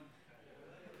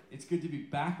It's good to be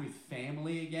back with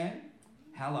family again.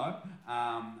 Hello.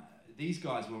 These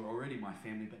guys were already my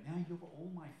family, but now you're all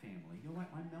my family. You're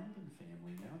like my Melbourne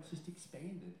family now. It's just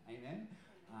expanded. Amen.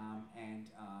 And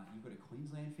you've got a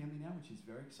Queensland family now, which is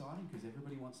very exciting because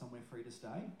everybody wants somewhere free to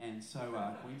stay. And so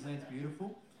Queensland's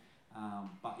beautiful.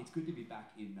 But it's good to be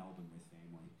back in Melbourne with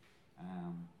family.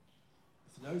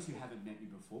 For those who haven't met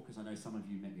me before, because I know some of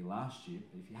you met me last year,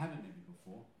 but if you haven't met me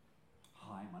before,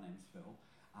 hi, my name's Phil.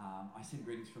 I send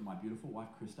greetings from my beautiful wife,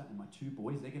 Krista, and my two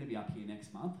boys. They're going to be up here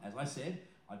next month. As I said,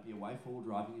 I'd be away for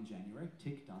driving in January.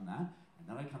 Tick, done that. And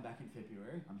then I'd come back in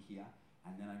February. I'm here.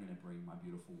 And then I'm going to bring my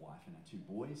beautiful wife and our two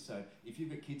boys. So if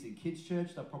you've got kids in kids'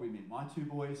 church, they'll probably meet my two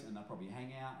boys, and they'll probably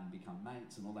hang out and become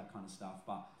mates and all that kind of stuff.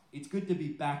 But it's good to be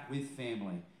back with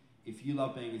family. If you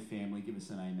love being with family, give us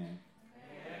an amen.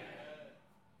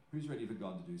 Who's ready for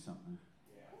God to do something?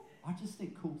 I just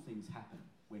think cool things happen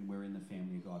when we're in the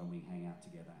family of God and we hang out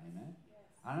together, amen?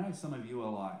 I know some of you are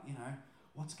like,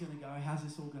 what's going to go? How's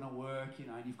this all going to work? And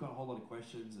you've got a whole lot of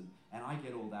questions, and I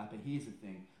get all that, but here's the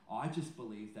thing. I just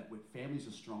believe that families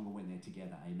are stronger when they're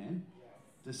together, amen?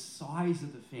 The size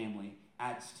of the family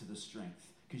adds to the strength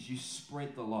because you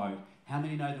spread the load. How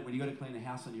many know that when you've got to clean the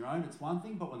house on your own, it's one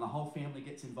thing, but when the whole family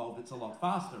gets involved, it's a lot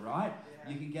faster, right?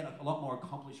 You can get a lot more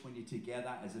accomplished when you're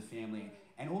together as a family.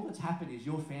 And all that's happened is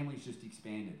your family's just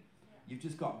expanded. You've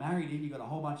just got married in, you've got a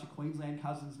whole bunch of Queensland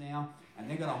cousins now, and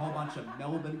they've got a whole bunch of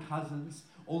Melbourne cousins.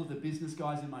 All of the business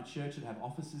guys in my church that have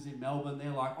offices in Melbourne,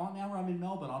 they're like, oh, now I'm in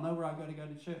Melbourne, I'll know where I go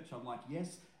to church. I'm like,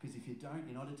 yes, because if you don't,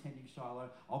 you're not attending Shiloh,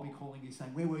 I'll be calling you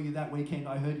saying, where were you that weekend?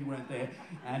 I heard you weren't there.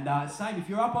 And same, if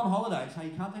you're up on holidays, hey,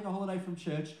 you can't take a holiday from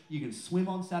church, you can swim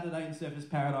on Saturday in Surfers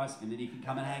Paradise, and then you can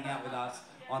come and hang out with us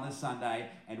on a Sunday,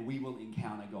 and we will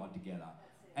encounter God together.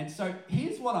 And so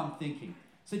here's what I'm thinking.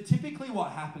 So typically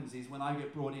what happens is when I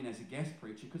get brought in as a guest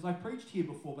preacher, because I preached here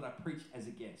before, but I preached as a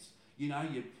guest.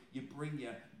 You bring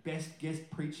your best guest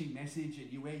preaching message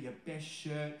and you wear your best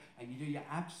shirt and you do your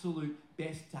absolute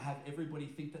best to have everybody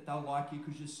think that they'll like you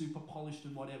because you're super polished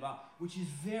and whatever, which is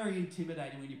very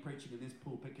intimidating when you're preaching in this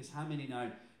pulpit, because how many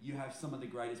know you have some of the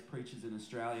greatest preachers in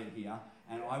Australia here?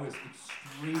 And I was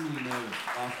extremely nervous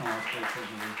last time I was preaching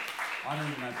here. I don't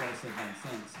even know if what I said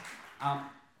made sense.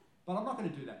 But I'm not going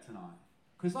to do that tonight.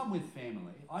 Because I'm with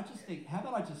family, I just think, how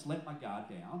about I just let my guard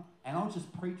down and I'll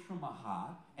just preach from my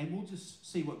heart and we'll just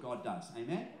see what God does,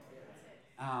 amen?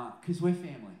 Because we're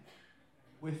family.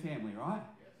 We're family, right?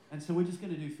 And so we're just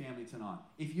going to do family tonight.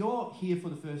 If you're here for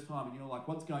the first time and you're like,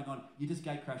 what's going on? You just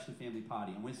gate crashed the family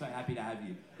party and we're so happy to have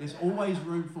you. There's always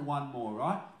room for one more,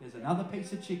 right? There's another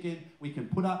piece of chicken. We can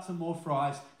put up some more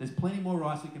fries. There's plenty more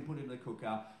rice we can put in the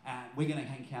cooker. And we're going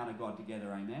to encounter God together,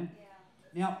 amen?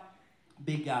 Yeah. Now,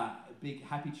 big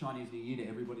happy Chinese New Year to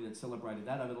everybody that celebrated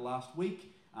that over the last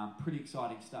week. Pretty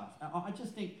exciting stuff. I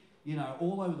just think,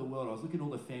 all over the world, I was looking at all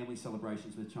the family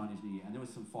celebrations with Chinese New Year, and there was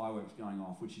some fireworks going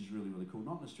off, which is really, really cool.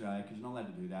 Not in Australia, because you're not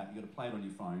allowed to do that. You've got to play it on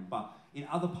your phone. But in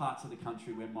other parts of the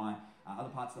country, other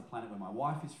parts of the planet where my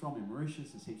wife is from, in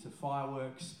Mauritius, there's heaps of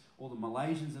fireworks. All the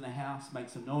Malaysians in the house make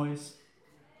some noise.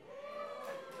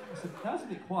 So that was a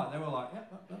bit quiet. They were like,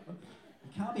 yep.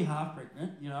 You can't be half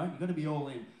pregnant, you've got to be all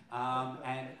in.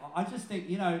 And I just think,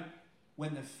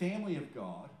 when the family of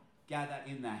God gather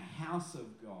in the house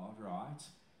of God, right,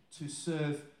 to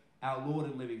serve our Lord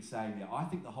and living Saviour, I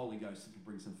think the Holy Ghost can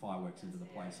bring some fireworks into the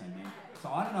place, amen? So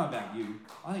I don't know about you.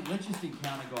 I think let's just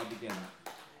encounter God together.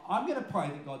 I'm going to pray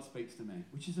that God speaks to me,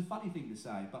 which is a funny thing to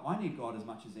say, but I need God as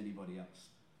much as anybody else.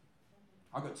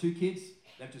 I've got two kids.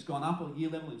 They've just gone up a year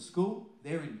level in school.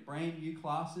 They're in brand new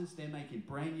classes. They're making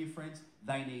brand new friends.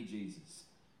 They need Jesus.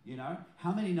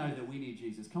 How many know that we need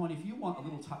Jesus? Come on, if you want a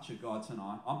little touch of God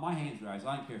tonight, my hand's raised.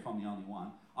 I don't care if I'm the only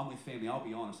one. I'm with family. I'll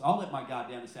be honest. I'll let my guard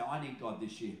down and say, I need God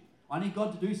this year. I need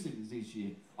God to do things this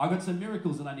year. I got some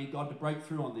miracles that I need God to break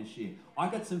through on this year. I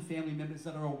got some family members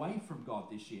that are away from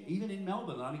God this year, even in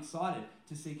Melbourne, that I'm excited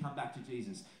to see come back to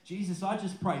Jesus. Jesus, I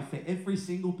just pray for every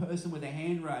single person with a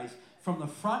hand raised, from the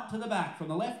front to the back, from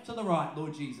the left to the right,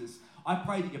 Lord Jesus. I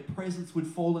pray that your presence would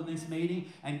fall in this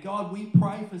meeting. And God, we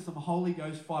pray for some Holy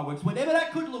Ghost fireworks, whatever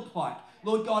that could look like.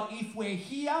 Lord God, if we're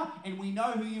here and we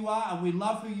know who you are and we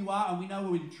love who you are and we know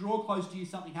when we draw close to you,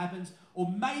 something happens.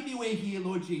 Or maybe we're here,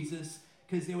 Lord Jesus,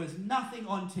 because there was nothing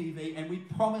on TV and we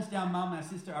promised our mum, our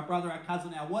sister, our brother, our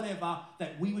cousin, our whatever,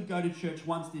 that we would go to church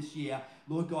once this year.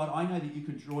 Lord God, I know that you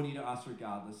can draw near to us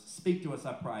regardless. Speak to us,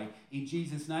 I pray. In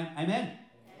Jesus' name, amen. Amen.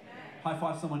 High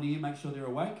five someone near you, make sure they're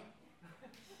awake.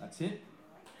 That's it.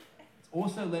 It's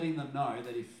also letting them know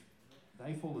that if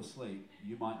they fall asleep,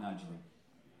 you might nudge them.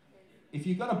 If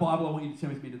you've got a Bible, I want you to turn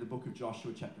with me to the book of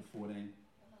Joshua, chapter 14.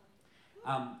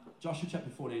 Joshua chapter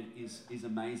 14 is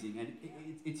amazing, and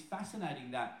it's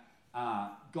fascinating that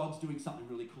God's doing something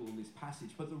really cool in this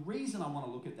passage. But the reason I want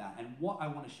to look at that and what I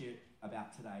want to share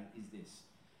about today is this.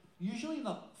 Usually in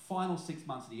the final 6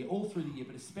 months of the year, all through the year,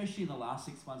 but especially in the last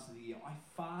 6 months of the year, I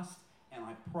fast and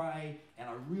I pray and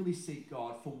I really seek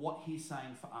God for what He's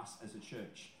saying for us as a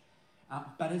church.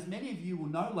 But as many of you will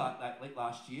know, like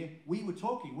last year, we were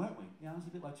talking, weren't we? You know, it was a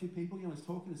bit like two people. You know, I was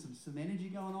talking, there's some energy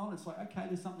going on. It's like, okay,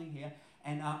 there's something here.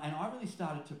 And I really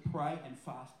started to pray and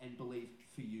fast and believe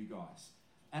for you guys.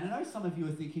 And I know some of you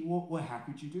are thinking, well, how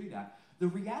could you do that? The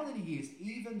reality is,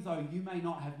 even though you may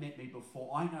not have met me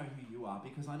before, I know who you are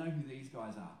because I know who these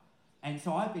guys are. And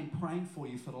so I've been praying for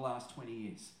you for the last 20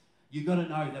 years. You've got to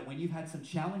know that when you've had some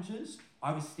challenges,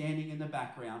 I was standing in the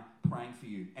background praying for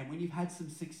you. And when you've had some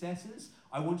successes,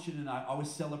 I want you to know I was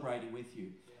celebrating with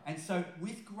you. And so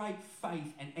with great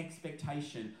faith and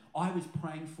expectation, I was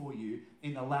praying for you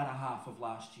in the latter half of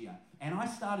last year. And I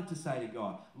started to say to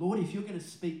God, Lord, if you're going to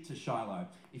speak to Shiloh,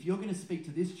 if you're going to speak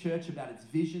to this church about its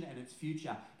vision and its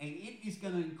future, and it is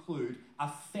going to include a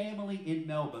family in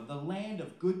Melbourne, the land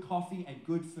of good coffee and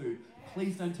good food,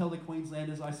 please don't tell the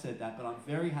Queenslanders I said that, but I'm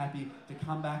very happy to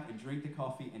come back and drink the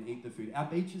coffee and eat the food. Our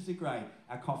beaches are great.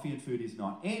 Our coffee and food is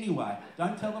not. Anyway,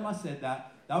 don't tell them I said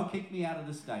that. They'll kick me out of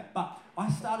the state. But I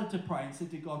started to pray and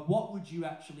said to God, what would you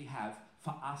actually have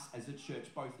for us as a church,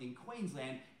 both in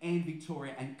Queensland and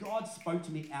Victoria? And God spoke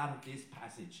to me out of this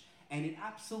passage. And it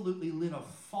absolutely lit a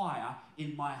fire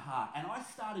in my heart. And I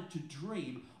started to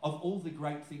dream of all the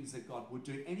great things that God would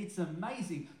do. And it's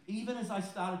amazing, even as I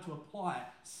started to apply it,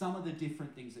 some of the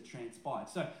different things that transpired.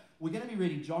 So we're going to be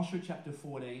reading Joshua chapter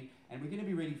 14, and we're going to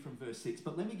be reading from verse 6.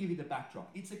 But let me give you the backdrop.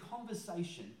 It's a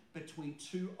conversation between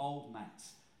two old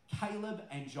mates, Caleb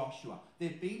and Joshua.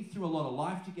 They've been through a lot of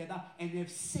life together, and they've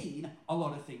seen a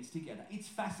lot of things together. It's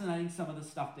fascinating, some of the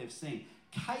stuff they've seen.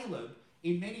 Caleb,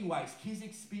 in many ways, his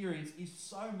experience is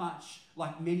so much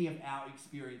like many of our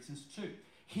experiences too.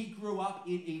 He grew up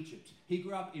in Egypt. He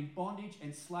grew up in bondage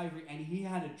and slavery, and he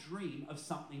had a dream of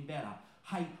something better.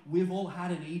 Hey, we've all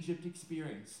had an Egypt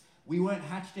experience. We weren't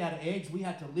hatched out of eggs. We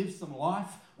had to live some life.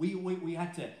 We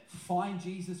had to find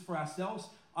Jesus for ourselves.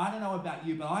 I don't know about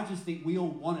you, but I just think we all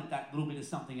wanted that little bit of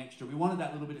something extra. We wanted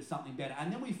that little bit of something better.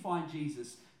 And then we find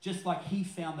Jesus, just like he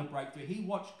found the breakthrough. He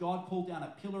watched God pull down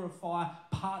a pillar of fire,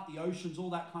 part the oceans, all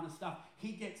that kind of stuff.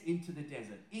 He gets into the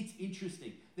desert. It's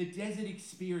interesting, the desert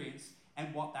experience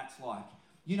and what that's like.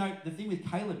 You know, the thing with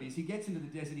Caleb is he gets into the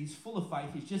desert, he's full of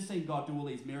faith, he's just seen God do all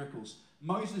these miracles.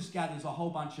 Moses gathers a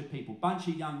whole bunch of people, bunch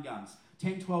of young guns,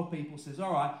 10, 12 people, says,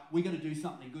 all right, we're going to do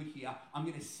something good here. I'm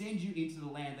going to send you into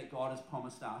the land that God has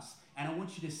promised us, and I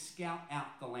want you to scout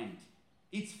out the land.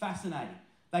 It's fascinating.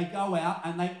 They go out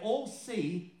and they all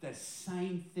see the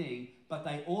same thing, but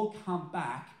they all come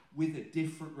back with a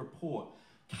different report.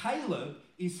 Caleb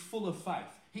is full of faith.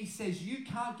 He says, you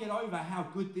can't get over how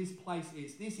good this place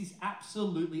is. This is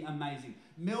absolutely amazing.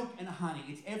 Milk and honey.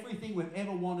 It's everything we've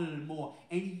ever wanted and more.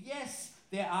 And yes,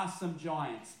 there are some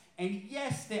giants. And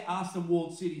yes, there are some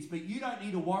walled cities, but you don't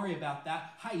need to worry about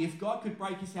that. Hey, if God could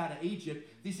break us out of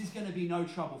Egypt, this is going to be no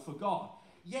trouble for God.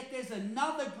 Yet there's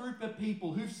another group of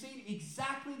people who've seen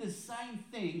exactly the same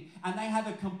thing, and they have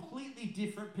a completely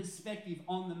different perspective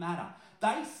on the matter.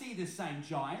 They see the same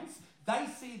giants. They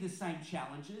see the same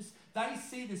challenges. They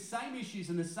see the same issues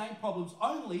and the same problems,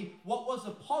 only what was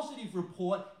a positive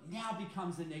report now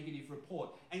becomes a negative report.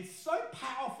 And so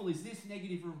powerful is this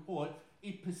negative report,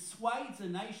 it persuades the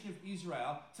nation of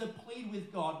Israel to plead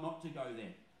with God not to go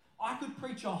there. I could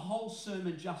preach a whole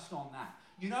sermon just on that.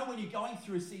 You know, when you're going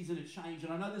through a season of change,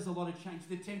 and I know there's a lot of change,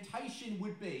 the temptation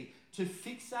would be to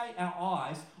fixate our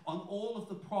eyes on all of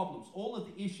the problems, all of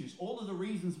the issues, all of the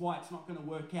reasons why it's not going to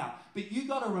work out. But you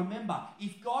got to remember,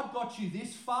 if God got you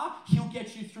this far, he'll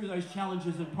get you through those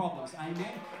challenges and problems.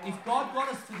 Amen? If God got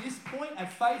us to this point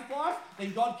at Faith Life,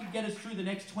 then God can get us through the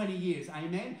next 20 years.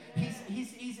 Amen?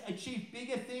 He's achieved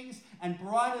bigger things and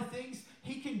brighter things.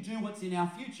 He can do what's in our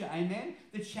future. Amen?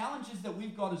 The challenges that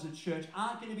we've got as a church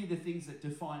aren't going to be the things that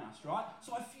define us, right?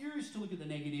 So I refuse to look at the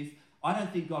negative. I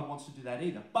don't think God wants to do that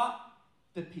either. But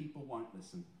the people won't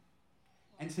listen.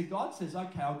 And so God says,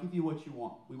 okay, I'll give you what you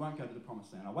want. We won't go to the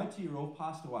promised land. I'll wait till you're all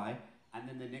passed away, and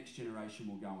then the next generation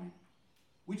will go in.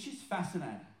 Which is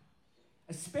fascinating.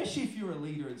 Especially if you're a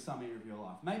leader in some area of your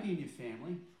life. Maybe in your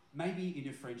family, maybe in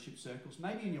your friendship circles,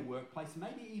 maybe in your workplace,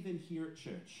 maybe even here at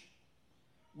church.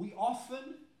 We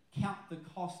often count the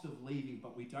cost of leaving,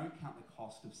 but we don't count the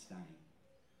cost of staying.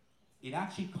 It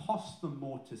actually costs them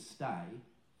more to stay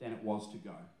than it was to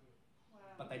go. Wow.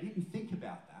 But they didn't think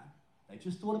about that. They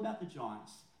just thought about the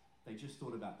giants. They just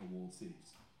thought about the walled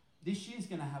cities. this year's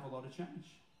going to have a lot of change.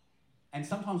 And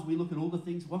sometimes we look at all the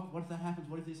things, what if that happens,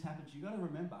 what if this happens? You've got to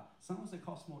remember, sometimes it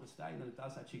costs more to stay than it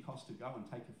does actually cost to go and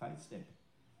take a faith step.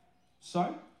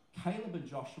 So, Caleb and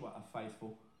Joshua are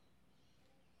faithful.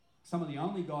 Some of the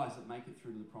only guys that make it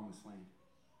through to the promised land.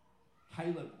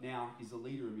 Caleb now is the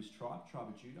leader of his tribe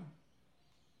of Judah.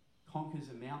 Conquers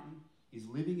a mountain, is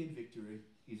living in victory,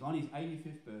 is on his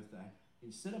 85th birthday.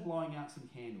 Instead of blowing out some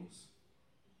candles,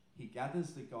 he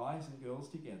gathers the guys and girls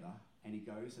together and he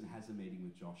goes and has a meeting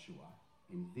with Joshua.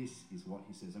 And this is what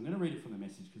he says. I'm going to read it from the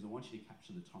Message because I want you to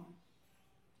capture the tone.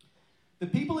 The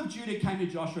people of Judah came to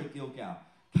Joshua at Gilgal.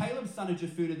 Caleb, son of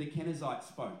JEPHUNNEH the Kenizzite,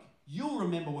 spoke. You'll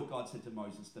remember what God said to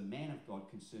Moses, the man of God,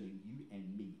 concerning you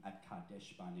and me at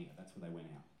Kadesh Barnea. That's where they went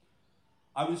out.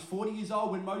 I was 40 years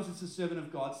old when Moses, the servant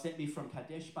of God, sent me from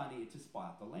Kadesh Barnea to spy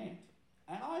out the land.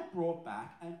 And I brought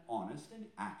back an honest and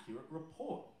accurate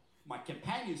report. My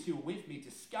companions who were with me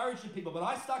discouraged the people, but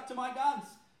I stuck to my guns,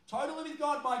 totally with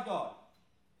God, my God.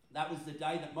 That was the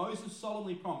day that Moses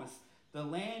solemnly promised, the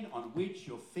land on which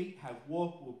your feet have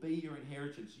walked will be your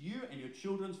inheritance, you and your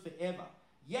children's forever.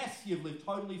 Yes, you've lived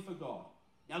totally for God.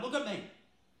 Now look at me.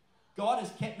 God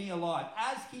has kept me alive,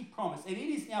 as he promised. And it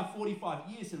is now 45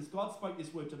 years since God spoke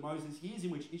this word to Moses, years in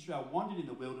which Israel wandered in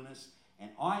the wilderness, and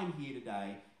I am here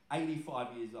today,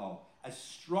 85 years old. As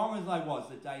strong as I was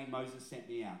the day Moses sent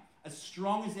me out. As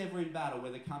strong as ever in battle,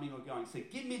 whether coming or going. So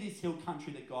give me this hill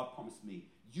country that God promised me.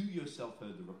 You yourself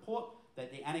heard the report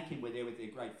that the Anakim were there with their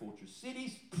great fortress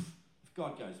cities. If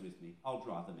God goes with me, I'll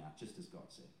drive them out, just as God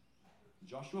said.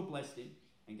 Joshua blessed him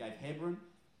and gave Hebron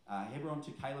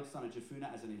to Caleb, son of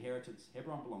JEPHUNNEH, as an inheritance.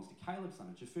 Hebron belongs to Caleb, son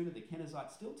of JEPHUNNEH, the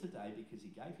Kenizzite, still today, because he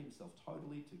gave himself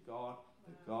totally to God,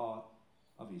 the God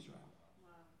of Israel.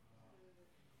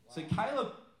 So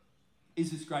Caleb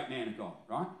is this great man of God,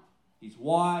 right? He's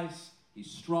wise, he's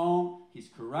strong, he's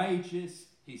courageous,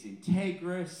 he's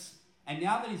integrous. And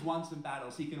now that he's won some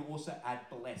battles, he can also add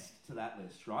blessed to that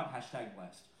list, right? Hashtag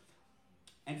blessed.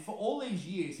 And for all these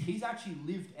years, he's actually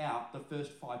lived out the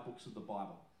first 5 books of the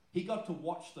Bible. He got to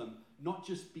watch them not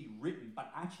just be written,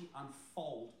 but actually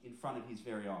unfold in front of his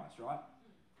very eyes, right?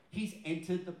 He's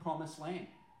entered the promised land.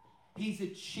 He's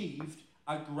achieved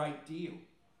a great deal.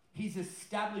 He's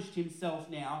established himself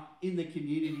now in the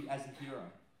community as a hero.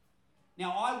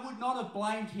 Now, I would not have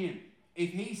blamed him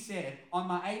if he said, on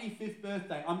my 85th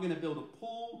birthday, I'm going to build a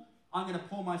pool, I'm going to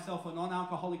pour myself a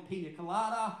non-alcoholic pina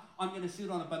colada, I'm going to sit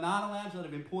on a banana lounge that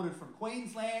I've imported from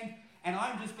Queensland, and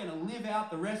I'm just going to live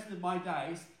out the rest of my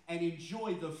days and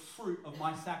enjoy the fruit of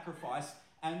my sacrifice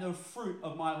and the fruit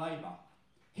of my labor.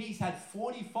 He's had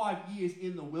 45 years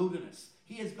in the wilderness.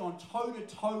 He has gone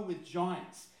toe-to-toe with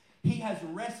giants. He has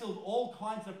wrestled all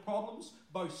kinds of problems,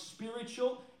 both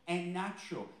spiritual and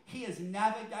natural. He has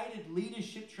navigated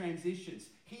leadership transitions.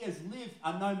 He has lived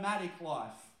a nomadic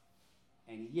life.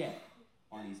 And yet,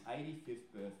 on his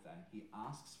 85th birthday, he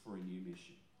asks for a new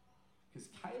mission. Because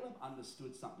Caleb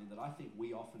understood something that I think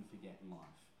we often forget in life.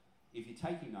 If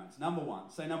you're taking notes, number one,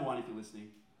 say number one if you're listening.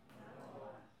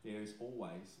 There is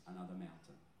always another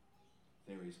mountain.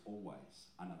 There is always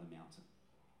another mountain.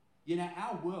 You know,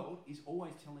 our world is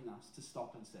always telling us to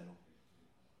stop and settle.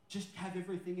 Just have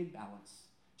everything in balance.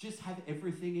 Just have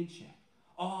everything in check.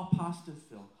 Oh, Pastor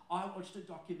Phil, I watched a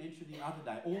documentary the other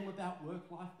day all about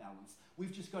work-life balance.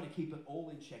 We've just got to keep it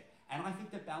all in check. And I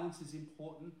think that balance is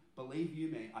important. Believe you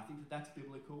me, I think that that's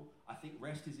biblical. I think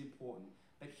rest is important.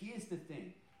 But here's the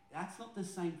thing. That's not the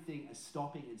same thing as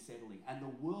stopping and settling. And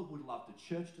the world would love the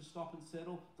church to stop and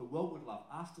settle. The world would love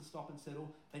us to stop and settle.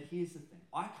 But here's the thing.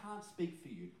 I can't speak for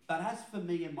you. But as for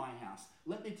me and my house,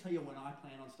 let me tell you when I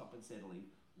plan on stop and settling,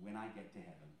 when I get to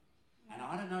heaven. And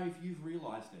I don't know if you've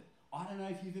realised it. I don't know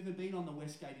if you've ever been on the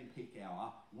Westgate in peak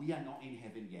hour. We are not in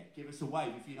heaven yet. Give us a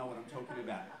wave if you know what I'm talking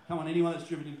about. Come on, anyone that's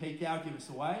driven in peak hour, give us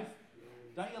a wave.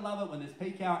 Don't you love it when there's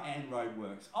peak hour and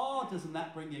roadworks? Oh, doesn't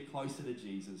that bring you closer to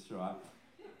Jesus, right?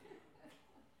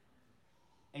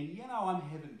 And you know I'm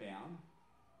heaven bound,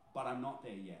 but I'm not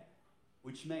there yet.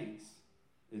 Which means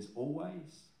there's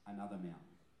always another mountain.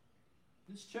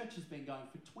 This church has been going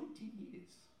for 20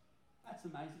 years. That's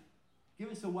amazing. Give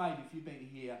us a wave if you've been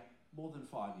here more than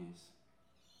 5 years.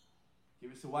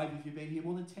 Give us a wave if you've been here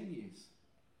more than 10 years.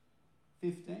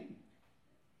 15.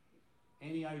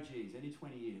 Any OGs, any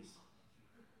 20 years.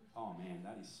 Oh man,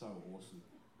 that is so awesome.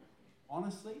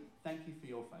 Honestly, thank you for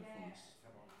your faithfulness.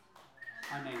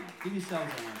 I mean that. Give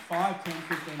yourselves a hand. 5, 10,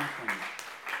 15, or 20.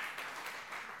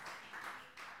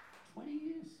 20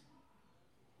 years.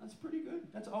 That's pretty good.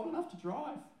 That's old enough to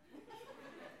drive.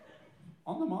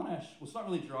 On the Monash. Well, it's not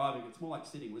really driving. It's more like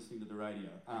sitting, listening to the radio.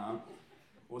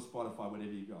 Or Spotify,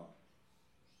 whatever you got.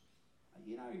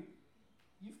 You know,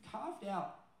 you've carved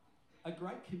out a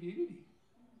great community.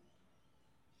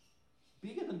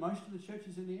 Bigger than most of the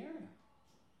churches in the area.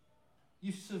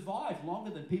 You've survived longer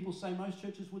than people say most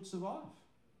churches would survive.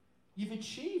 You've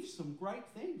achieved some great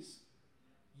things.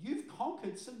 You've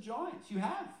conquered some giants. You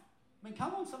have. I mean,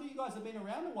 come on, some of you guys have been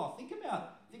around a while. Think about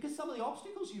it. Think of some of the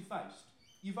obstacles you've faced.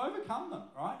 You've overcome them,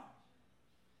 right?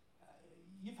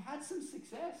 You've had some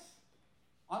success.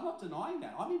 I'm not denying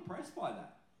that. I'm impressed by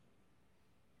that.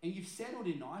 And you've settled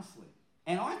in nicely.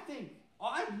 And I think,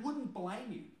 I wouldn't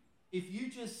blame you if you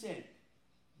just said,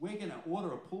 we're going to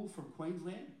order a pool from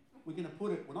Queensland. We're not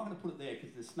going to put it there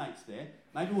because there's snakes there.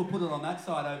 Maybe we'll put it on that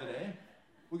side over there.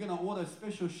 We're going to order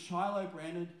special Shiloh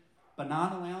branded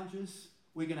banana lounges.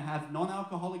 We're going to have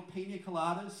non-alcoholic pina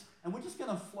coladas. And we're just going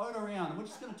to float around and we're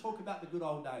just going to talk about the good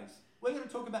old days. We're going to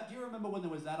talk about, do you remember when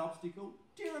there was that obstacle?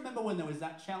 Do you remember when there was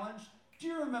that challenge? Do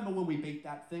you remember when we beat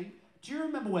that thing? Do you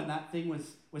remember when that thing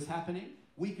was happening?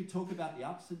 We could talk about the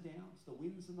ups and downs, the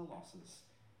wins and the losses.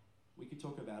 We could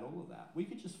talk about all of that. We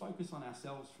could just focus on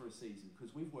ourselves for a season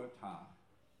because we've worked hard.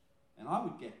 And I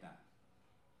would get that.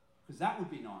 Because that would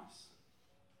be nice.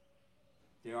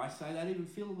 Dare I say that even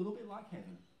feel a little bit like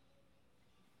heaven.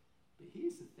 But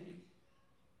here's the thing.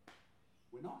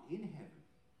 We're not in heaven.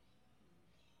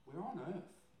 We're on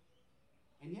earth.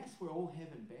 And yes, we're all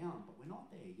heaven bound, but we're not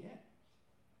there yet.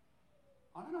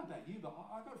 I don't know about you, but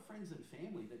I've got friends and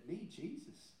family that need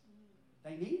Jesus.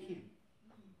 They need him.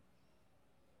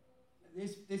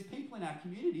 There's people in our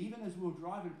community, even as we were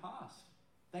driving past,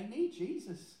 they need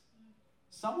Jesus.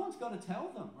 Someone's got to tell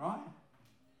them, right?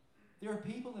 There are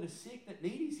people that are sick that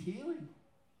need his healing.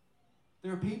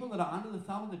 There are people that are under the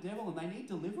thumb of the devil and they need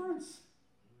deliverance.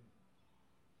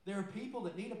 There are people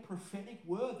that need a prophetic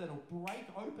word that will break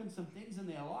open some things in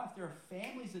their life. There are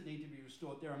families that need to be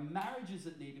restored. There are marriages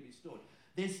that need to be restored.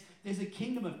 There's a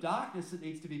kingdom of darkness that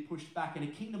needs to be pushed back and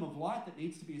a kingdom of light that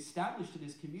needs to be established in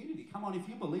this community. Come on, if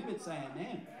you believe it, say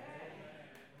amen.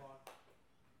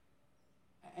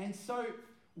 And so,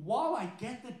 while I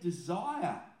get the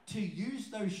desire to use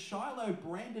those Shiloh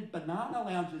branded banana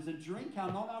lounges and drink our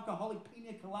non-alcoholic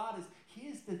pina coladas,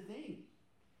 here's the thing.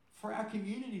 For our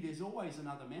community, there's always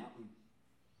another mountain.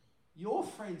 Your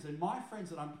friends and my friends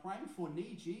that I'm praying for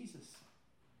need Jesus.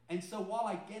 And so while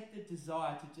I get the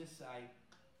desire to just say,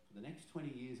 for the next 20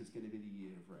 years, it's going to be the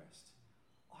year of rest,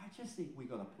 I just think we've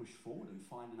got to push forward and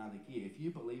find another gear. If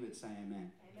you believe it, say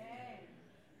amen. Amen.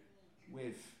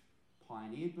 We've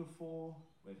pioneered before.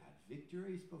 We've had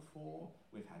victories before.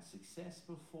 We've had success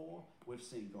before. We've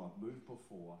seen God move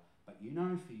before. But you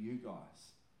know, for you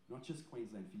guys, not just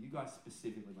Queensland, for you guys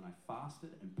specifically, when I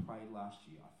fasted and prayed last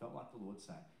year, I felt like the Lord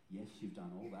said, yes, you've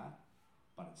done all that,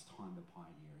 but it's time to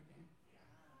pioneer again.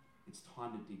 It's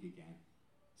time to dig again.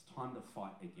 It's time to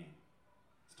fight again.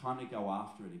 It's time to go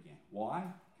after it again. Why?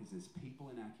 Because there's people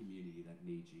in our community that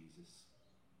need Jesus.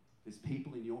 There's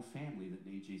people in your family that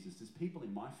need Jesus. There's people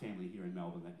in my family here in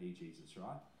Melbourne that need Jesus,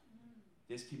 right?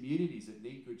 There's communities that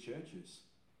need good churches.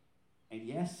 And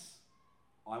yes,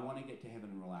 I want to get to heaven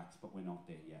and relax, but we're not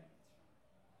there yet.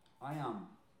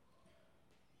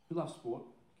 Who loves sport?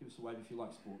 Give us a wave if you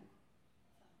like sport.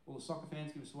 All the soccer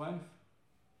fans, give us a wave.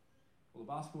 All the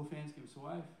basketball fans, give us a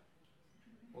wave.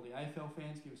 All the AFL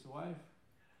fans, give us a wave.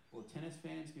 All the tennis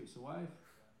fans, give us a wave.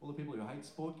 All the people who hate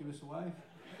sport, give us a wave.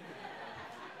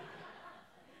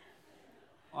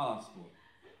 I love sport.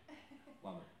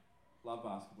 Love it. Love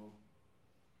basketball.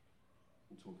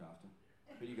 We'll talk after.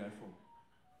 Who do you go for?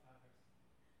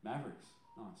 Mavericks.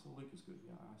 Nice. Well, Luke is good.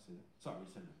 Yeah, I see that. Sorry, we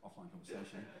just had an offline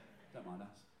conversation. Don't mind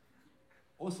us.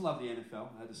 Also love the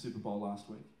NFL. I had the Super Bowl last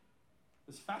week.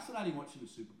 It's fascinating watching the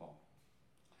Super Bowl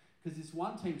because this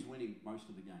one team's winning most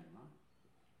of the game, right?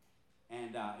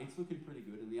 And it's looking pretty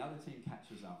good, and the other team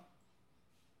catches up.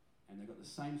 And they've got the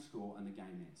same score, and the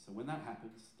game ends. So when that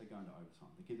happens, they go into overtime.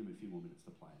 They give them a few more minutes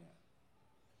to play it out.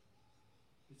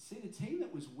 But see, the team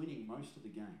that was winning most of the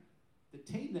game, the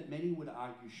team that many would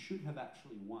argue should have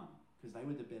actually won, because they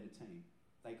were the better team,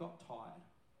 they got tired.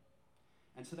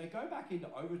 And so they go back into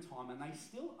overtime, and they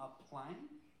still are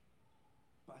playing,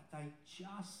 but they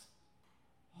just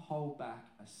hold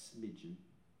back a smidgen.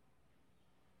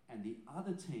 And the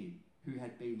other team, who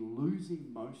had been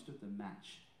losing most of the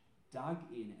match, dug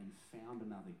in and found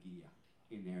another gear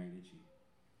in their energy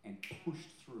and pushed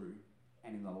through,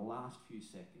 and in the last few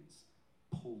seconds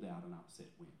pulled out an upset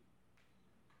win.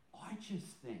 I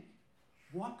just think,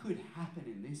 what could happen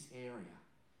in this area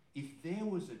if there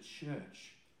was a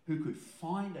church who could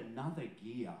find another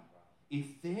gear?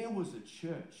 If there was a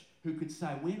church who could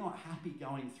say, we're not happy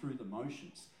going through the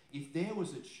motions. If there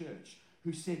was a church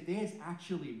who said there's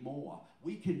actually more.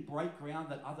 We can break ground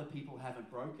that other people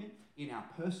haven't broken in our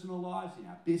personal lives, in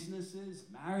our businesses,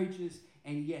 marriages,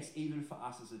 and yes, even for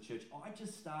us as a church. I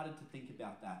just started to think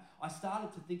about that. I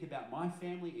started to think about my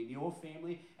family and your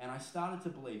family, and I started to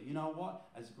believe, you know what?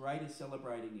 As great as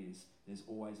celebrating is, there's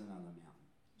always another mountain.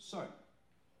 So,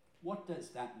 what does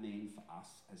that mean for us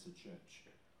as a church?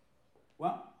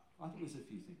 Well, I think there's a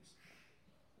few things.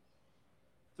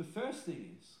 The first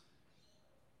thing is,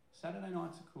 Saturday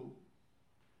nights are cool.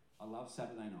 I love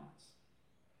Saturday nights.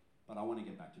 But I want to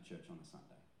get back to church on a Sunday.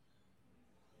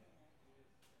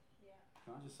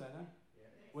 Can I just say that?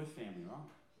 We're family, right?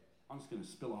 I'm just going to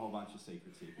spill a whole bunch of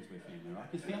secrets here because we're family,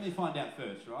 right? Because family find out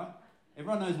first, right?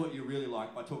 Everyone knows what you really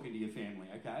like by talking to your family,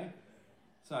 okay?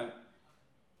 So,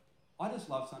 I just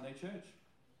love Sunday church.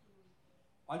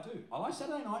 I do. I like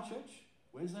Saturday night church.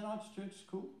 Wednesday night church is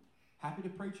cool. Happy to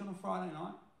preach on a Friday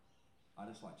night. I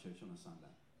just like church on a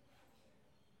Sunday.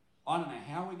 I don't know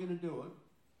how we're going to do it,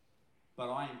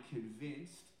 but I am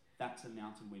convinced that's a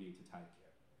mountain we need to take.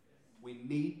 We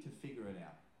need to figure it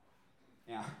out.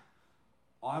 Now,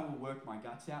 I will work my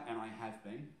guts out, and I have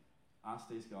been. Ask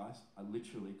these guys. I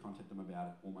literally contact them about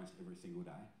it almost every single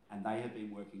day, and they have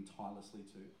been working tirelessly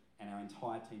too, and our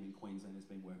entire team in Queensland has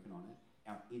been working on it.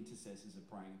 Our intercessors are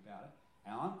praying about it,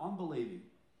 and I'm believing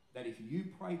that if you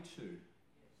pray too,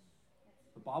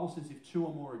 the Bible says if two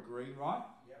or more agree, right?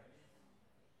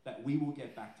 That we will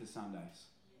get back to Sundays.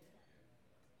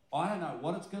 I don't know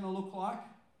what it's going to look like.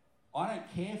 I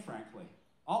don't care, frankly.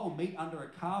 I will meet under a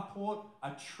carport,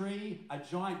 a tree, a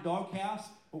giant doghouse,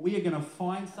 but we are going to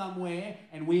find somewhere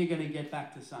and we are going to get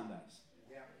back to Sundays.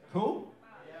 Cool?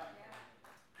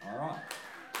 All right.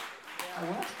 Oh,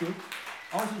 well, that's good.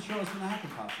 I wasn't sure it was going to happen,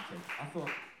 Pastor Ted. I thought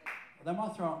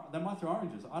they might throw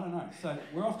oranges. I don't know. So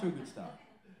we're off to a good start.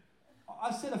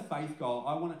 I set a faith goal.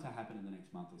 I want it to happen in the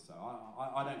next month or so.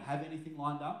 I don't have anything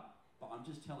lined up, but I'm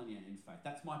just telling you in faith.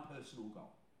 That's my personal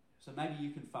goal. So maybe you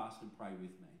can fast and pray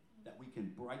with me that we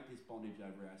can break this bondage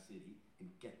over our city and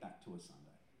get back to a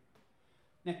Sunday.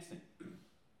 Next thing.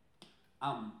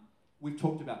 We've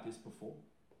talked about this before,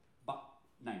 but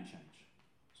name change.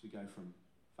 So we go from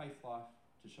Faith Life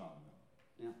to Shiloh.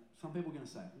 Now, some people are going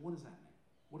to say, what does that mean?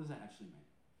 What does that actually mean?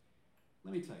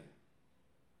 Let me tell you.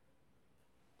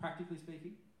 Practically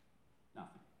speaking,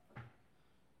 nothing.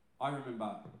 I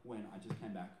remember when I just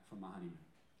came back from my honeymoon.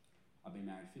 I've been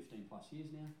married 15 plus years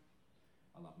now.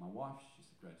 I love my wife. She's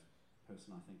the greatest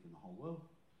person, I think, in the whole world.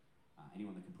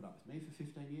 Anyone that can put up with me for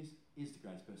 15 years is the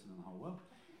greatest person in the whole world.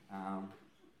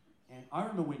 And I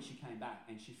remember when she came back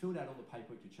and she filled out all the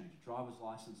paperwork to change a driver's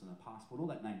license and a passport, all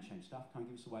that name change stuff. Come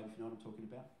give us a wave if you know what I'm talking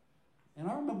about. And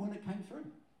I remember when it came through.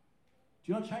 Do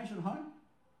you not change it at home?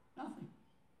 Nothing.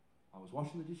 I was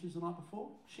washing the dishes the night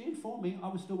before. She informed me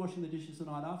I was still washing the dishes the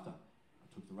night after. I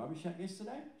took the rubbish out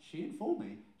yesterday. She informed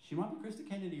me she might be Krista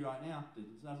Kennedy right now.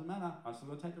 It doesn't matter. I still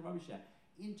got to take the rubbish out.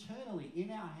 Internally, in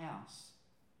our house,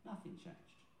 nothing changed.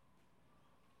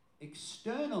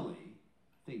 Externally,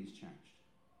 things changed.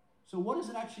 So what does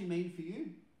it actually mean for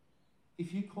you?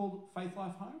 If you called Faith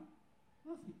Life home,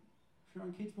 nothing. If you're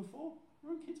on kids before,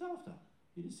 you're on kids after.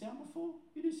 You did sound before,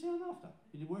 you did sound after.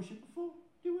 You did worship before,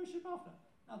 you did worship after.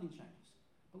 Nothing changes.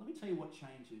 But let me tell you what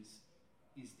changes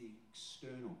is the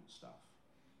external stuff.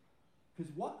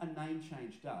 Because what a name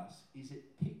change does is it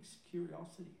piques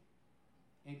curiosity.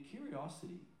 And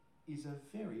curiosity is a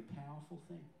very powerful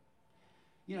thing.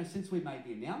 You know, since we made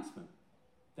the announcement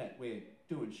that we're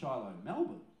doing Shiloh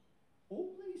Melbourne, all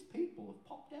these people have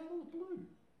popped out of the blue.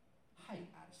 Hey,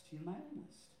 add us to your mailing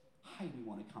list. Hey, we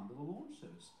want to come to the launch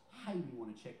service. Hey, we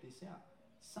want to check this out.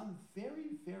 Some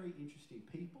very, very interesting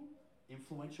people,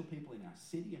 influential people in our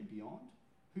city and beyond,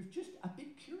 who've just a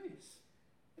bit curious.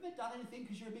 Ever done anything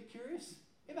because you're a bit curious?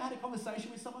 Ever had a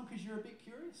conversation with someone because you're a bit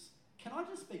curious? Can I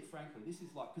just speak frankly? This is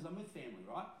like, because I'm with family,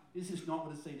 right? This is not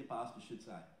what a senior pastor should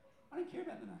say. I don't care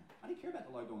about the name. I don't care about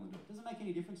the logo on the door. It doesn't make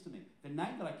any difference to me. The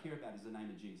name that I care about is the name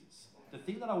of Jesus. The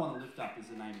thing that I want to lift up is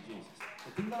the name of Jesus.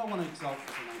 The thing that I want to exalt is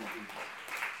the name of Jesus.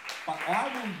 But I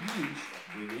will use,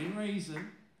 within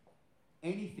reason,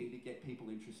 anything to get people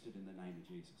interested in the name of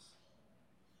Jesus.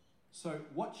 So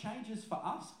what changes for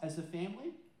us as a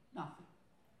family? Nothing.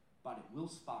 But it will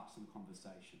spark some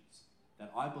conversations that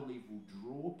I believe will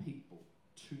draw people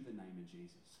to the name of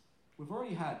Jesus. We've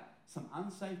already had some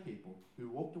unsaved people who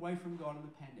walked away from God in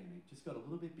the pandemic, just got a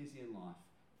little bit busy in life,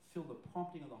 feel the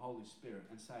prompting of the Holy Spirit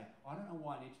and say, I don't know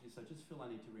why I need to do this, I just feel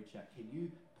I need to reach out. Can you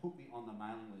put me on the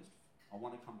mailing list? I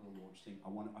want to come to the launch thing.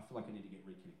 I feel like I need to get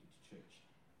reconnected to church.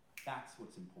 That's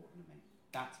what's important to me.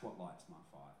 That's what lights my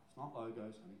fire. It's not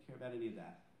logos. I don't care about any of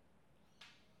that.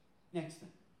 Next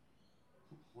thing.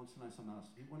 wants to know something else?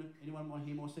 Anyone want to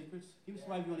hear more secrets? Give us a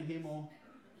wave if you want to hear more.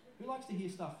 Who likes to hear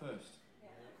stuff first?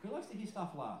 Who likes to hear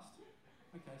stuff last?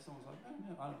 Okay, someone's like, oh,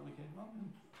 no, I don't really care.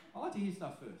 I like to hear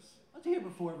stuff first. I like to hear it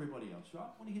before everybody else, right?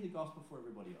 I want to hear the gospel before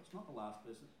everybody else, not the last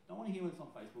person. Don't want to hear when it's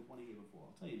on Facebook, want to hear before.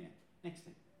 I'll tell you now. Next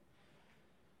thing.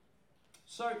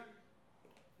 So,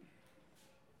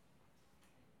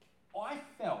 I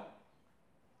felt,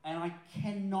 and I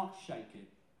cannot shake it,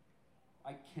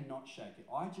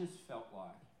 I just felt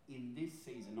like in this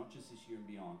season, not just this year and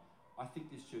beyond, I think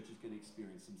this church is going to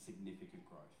experience some significant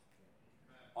growth.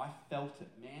 I felt it,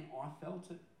 man, I felt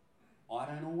it. I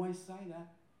don't always say that.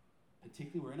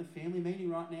 Particularly, we're in a family meeting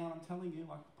right now, and I'm telling you,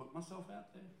 like, put myself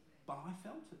out there. But I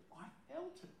felt it.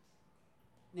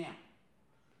 Now,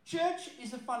 church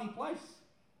is a funny place.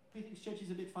 Who thinks church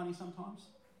is a bit funny sometimes?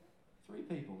 3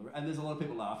 people. And there's a lot of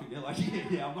people laughing. They're like,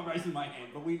 yeah, I'm not raising my hand,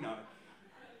 but we know.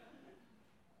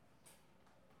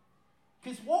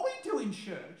 Because what we do in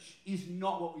church is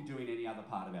not what we do in any other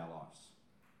part of our lives.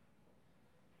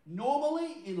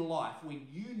 Normally in life, when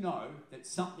you know that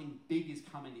something big is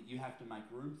coming that you have to make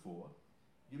room for,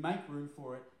 you make room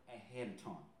for it ahead of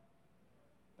time.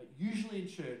 But usually in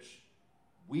church,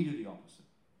 we do the opposite.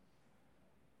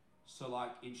 So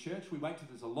like in church, we wait till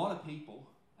there's a lot of people,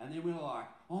 and then we're like,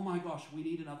 oh my gosh, we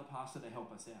need another pastor to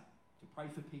help us out, to pray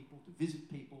for people, to visit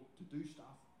people, to do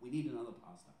stuff. We need another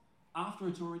pastor. After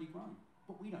it's already grown.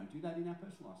 But we don't do that in our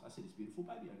personal lives. I see this beautiful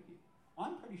baby over here.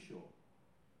 I'm pretty sure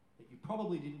that you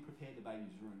probably didn't prepare the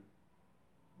baby's room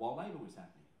while labour was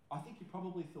happening. I think you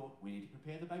probably thought, we need to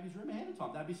prepare the baby's room ahead of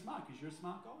time. That'd be smart, because you're a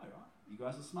smart guy, right? You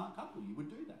guys are a smart couple. You would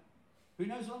do that. Who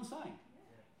knows what I'm saying?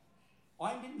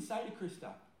 I didn't say to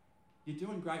Krista, you're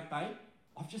doing great, babe.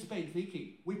 I've just been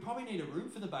thinking, we probably need a room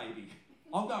for the baby.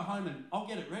 I'll go home and I'll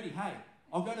get it ready. Hey,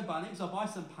 I'll go to Bunnings, I'll buy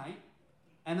some paint,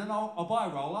 and then I'll buy a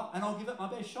roller, and I'll give it my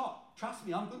best shot. Trust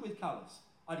me, I'm good with colours.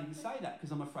 I didn't say that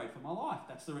because I'm afraid for my life.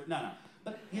 That's the no.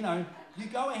 But, you know, you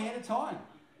go ahead of time.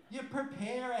 You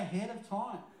prepare ahead of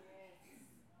time.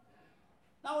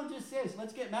 No one just says,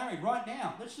 let's get married right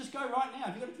now. Let's just go right now.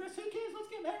 If you've got a dress, who cares? Let's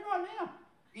get married right now.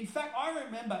 In fact, I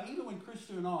remember even when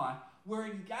Krista and I were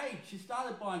engaged, she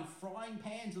started buying frying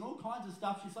pans and all kinds of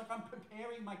stuff. She's like, I'm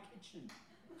preparing my kitchen.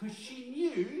 Because she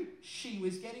knew she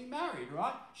was getting married,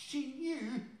 right? She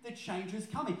knew the change was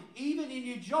coming. Even in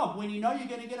your job, when you know you're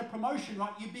going to get a promotion,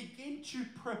 right, you begin to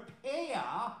prepare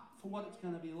for what it's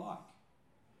going to be like.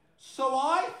 So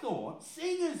I thought,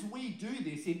 seeing as we do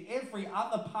this in every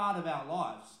other part of our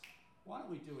lives, why don't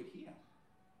we do it here?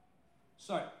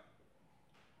 So,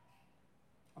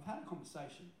 I've had a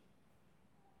conversation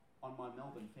on my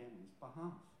Melbourne family's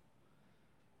behalf.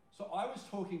 So I was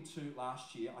talking to,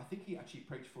 last year, I think he actually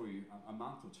preached for you a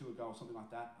month or 2 ago or something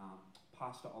like that,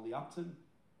 Pastor Ollie Upton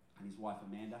and his wife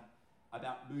Amanda,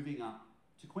 about moving up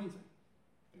to Queensland.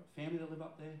 We've got family that live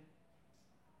up there.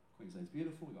 Queensland's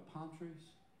beautiful. We've got palm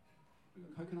trees. We've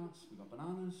got coconuts. We've got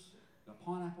bananas. We've got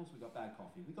pineapples. We've got bad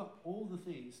coffee. We've got all the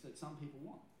things that some people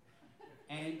want.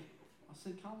 And I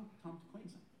said, come to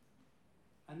Queensland.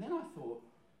 And then I thought,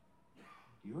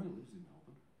 he already lives in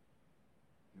Melbourne.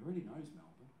 He already knows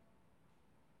Melbourne.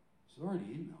 He's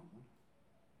already in Melbourne.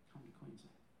 Come to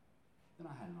Queensland. Then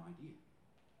I had an idea.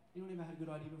 Anyone ever had a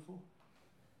good idea before?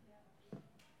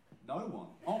 No one.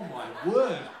 Oh my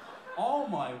word. Oh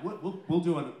my word. We'll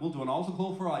do an altar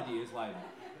call for ideas later.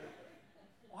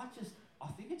 I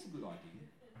think it's a good idea.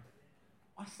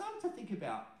 I started to think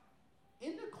about,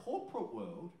 in the corporate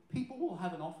world, people will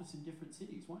have an office in different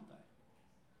cities, won't they?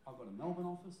 I've got a Melbourne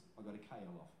office, I've got a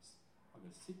KL office, I've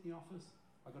got a Sydney office,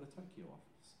 I've got a Tokyo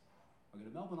office, I've got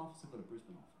a Melbourne office, I've got a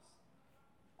Brisbane office.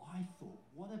 I thought,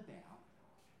 what about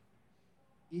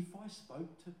if I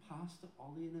spoke to Pastor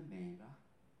Ollie and Amanda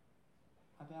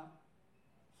about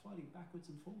floating backwards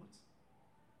and forwards?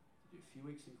 Do a few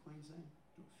weeks in Queensland,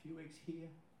 do a few weeks here,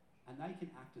 and they can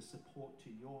act as support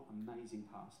to your amazing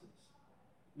pastors.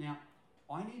 Now,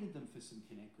 I needed them for some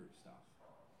Connect Group stuff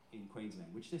in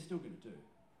Queensland, which they're still going to do.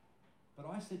 But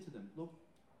I said to them, look,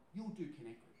 you'll do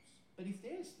Connect Groups. But if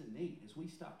there's the need as we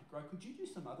start to grow, could you do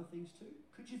some other things too?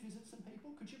 Could you visit some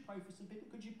people? Could you pray for some people?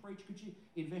 Could you preach? Could you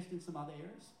invest in some other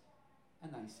areas?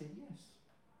 And they said yes.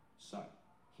 So,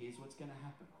 here's what's going to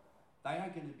happen. They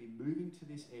are going to be moving to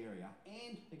this area,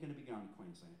 and they're going to be going to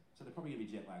Queensland. So they're probably going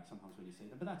to be jet lagged sometimes when you see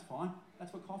them, but that's fine.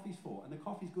 That's what coffee's for, and the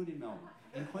coffee's good in Melbourne.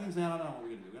 In Queensland, I don't know what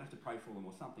we're going to do. We're going to have to pray for them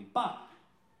or something. But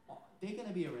they're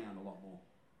going to be around a lot more.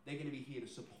 They're going to be here to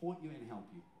support you and help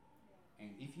you.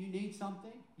 And if you need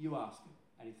something, you ask them.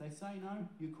 And if they say no,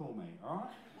 you call me, all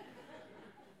right?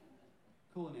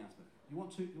 Cool announcement. You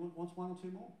want one or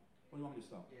two more? Or do you want me to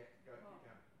stop? Yeah, go.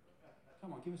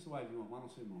 Come on, give us a wave if you want one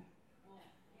or two more.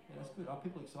 Yeah, that's good. Oh,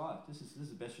 people are excited. This is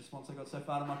the best response I got so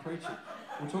far to my preaching.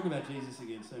 We'll talk about Jesus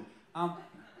again soon.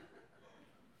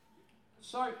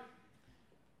 So,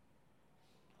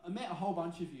 I met a whole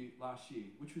bunch of you last year,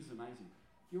 which was amazing.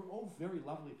 You're all very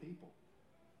lovely people.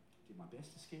 I did my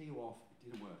best to scare you off.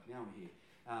 It didn't work. Now we're here.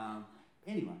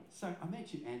 Anyway, so I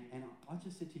met you, and I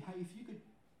just said to you, hey, if you could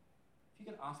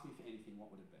ask me for anything,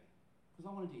 what would it be? Because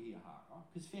I wanted to hear your heart, right?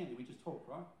 Because family, we just talk,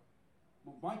 right?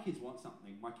 Well, my kids want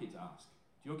something, my kids ask.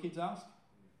 Do your kids ask?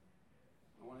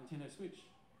 I want a Nintendo Switch.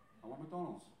 I want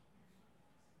McDonald's.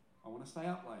 I want to stay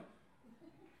up late.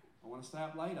 I want to stay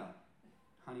up later.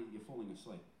 Honey, you're falling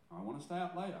asleep. I want to stay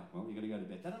up later. Well, you've got to go to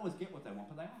bed. They don't always get what they want,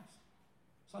 but they ask.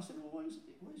 So I said, well, what is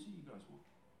it you guys want?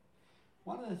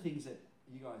 One of the things that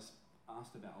you guys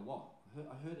asked about a lot,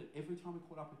 I heard it every time we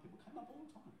caught up with people, came up all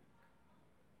the time.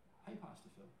 Hey, Pastor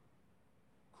Phil,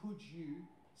 could you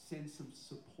send some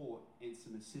support and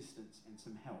some assistance and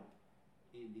some help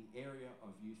in the area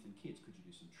of youth and kids? Could you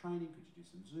do some training? Could you do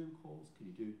some Zoom calls?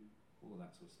 Could you do all of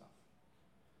that sort of stuff?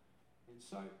 And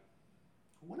so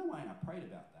I went away and I prayed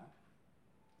about that.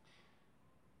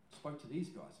 Spoke to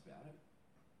these guys about it.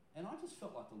 And I just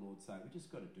felt like the Lord saying, we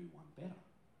just got to do one better.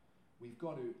 We've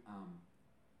got to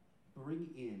bring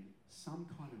in some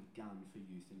kind of gun for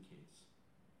youth and kids.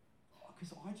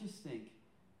 Because I just think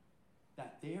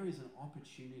that there is an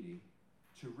opportunity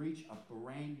to reach a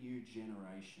brand new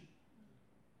generation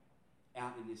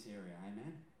out in this area,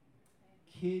 amen?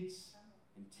 Kids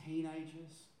and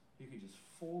teenagers who can just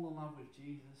fall in love with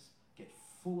Jesus, get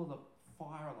full of the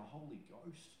fire of the Holy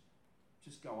Ghost,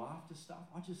 just go after stuff.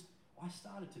 I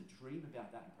started to dream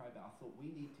about that and pray about it. I thought, we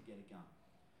need to get a gun.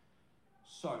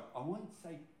 So I won't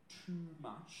say too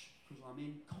much because I'm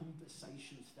in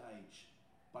conversation stage,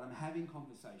 but I'm having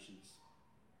conversations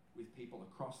with people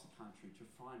across the country to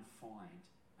try and find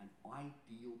an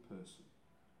ideal person.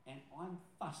 And I'm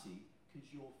fussy because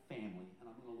you're family, and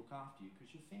I'm going to look after you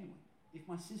because you're family. If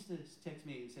my sister texts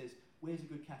me and says, where's a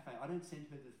good cafe? I don't send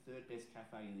her the third best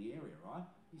cafe in the area, right?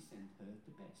 You send her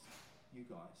the best. You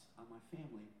guys are my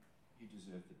family. You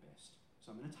deserve the best.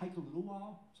 So I'm going to take a little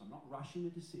while, so I'm not rushing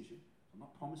a decision. I'm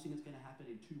not promising it's going to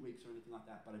happen in 2 weeks or anything like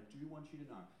that, but I do want you to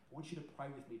know, I want you to pray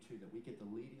with me too, that we get the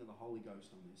leading of the Holy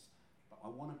Ghost on this. But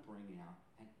I want to bring out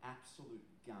an absolute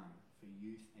gun for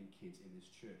youth and kids in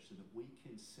this church so that we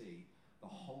can see the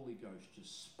Holy Ghost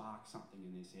just spark something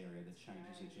in this area that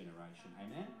changes a generation.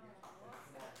 Amen?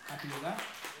 Happy with that?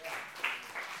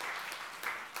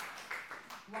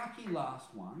 Lucky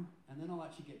last one, and then I'll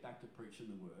actually get back to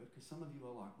preaching the word, because some of you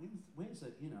are like, where's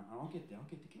it, and I'll get there,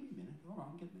 give me a minute. All right,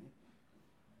 I'll get a minute.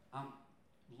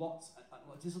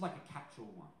 This is like a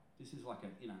capsule one. This is like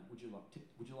a, would you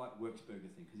like Works Burger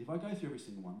thing? Because if I go through every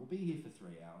single one, we'll be here for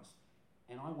 3 hours,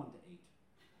 and I want to eat.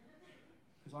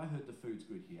 Because I heard the food's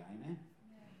good here, amen?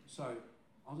 Yeah. So,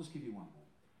 I'll just give you one more.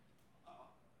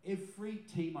 Every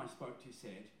team I spoke to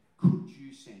said, could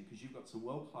you send, because you've got some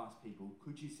world-class people,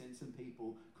 could you send some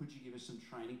people, could you give us some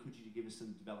training, could you give us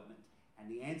some development? And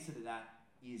the answer to that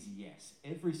is yes.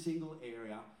 Every single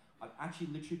area, I've actually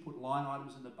literally put line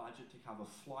items in the budget to cover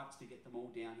flights to get them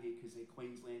all down here because they're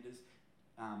Queenslanders,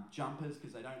 jumpers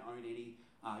because they don't own any,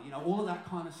 all of that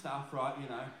kind of stuff, right?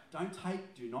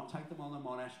 Do not take them on the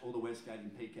Monash or the Westgate in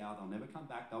peak hour. They'll never come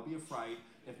back. They'll be afraid.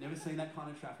 They've never seen that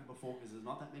kind of traffic before because there's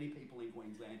not that many people in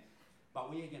Queensland. But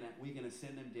we're gonna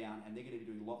send them down, and they're going to be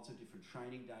doing lots of different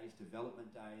training days,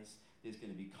 development days. There's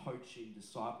going to be coaching,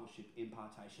 discipleship,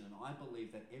 impartation, and I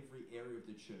believe that every area of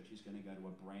the church is going to go to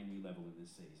a brand new level in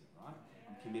this season, right?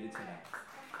 I'm committed to that.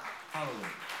 Hallelujah.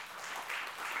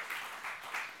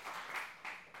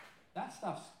 That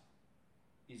stuff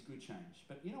is good change.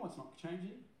 But you know what's not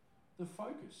changing? The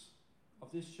focus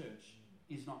of this church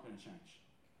is not going to change.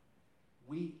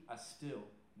 We are still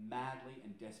madly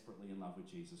and desperately in love with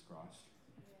Jesus Christ.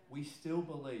 We still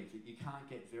believe that you can't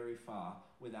get very far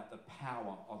without the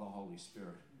power of the Holy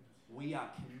Spirit. We are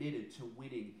committed to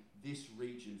winning this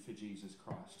region for Jesus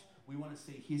Christ. We want to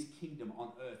see his kingdom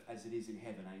on earth as it is in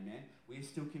heaven, amen? We are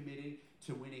still committed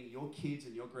to winning your kids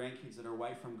and your grandkids that are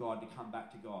away from God to come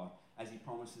back to God as he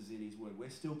promises in his word. We're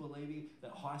still believing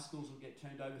that high schools will get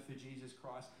turned over for Jesus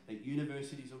Christ, that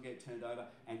universities will get turned over,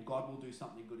 and God will do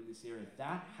something good in this area.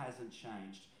 That hasn't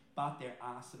changed, but there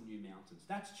are some new mountains.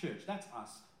 That's church, that's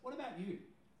us. What about you?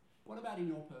 What about in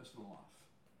your personal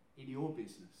life, in your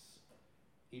business,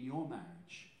 in your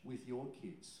marriage, with your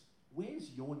kids? Where's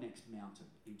your next mountain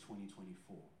in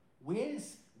 2024?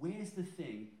 Where's the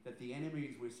thing that the enemy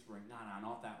is whispering, no,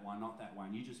 not that one, not that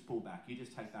one. You just pull back. You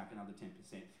just take back another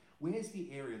 10%. Where's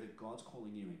the area that God's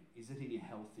calling you in? Is it in your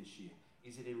health this year?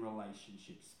 Is it in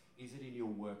relationships? Is it in your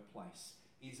workplace?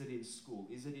 Is it in school?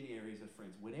 Is it in areas of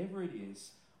friends? Whatever it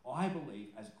is, I believe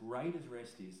as great as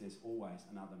rest is, there's always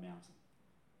another mountain.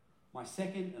 My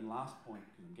second and last point,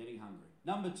 because I'm getting hungry.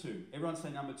 Number 2. Everyone say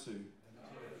number 2.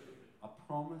 A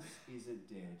promise isn't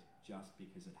dead just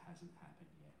because it hasn't happened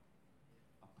yet.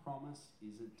 A promise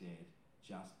isn't dead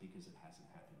just because it hasn't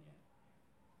happened yet.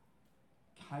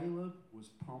 Caleb was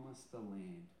promised the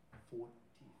land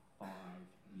 45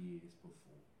 years before.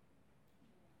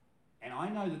 And I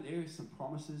know that there are some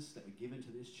promises that were given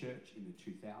to this church in the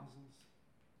 2000s.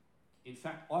 In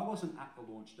fact, I wasn't at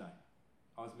the launch day.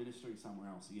 I was ministering somewhere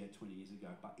else 20 years ago.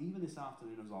 But even this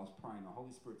afternoon as I was praying, the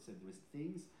Holy Spirit said there was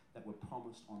things that were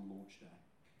promised on launch day.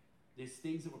 There's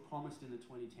things that were promised in the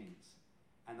 2010s,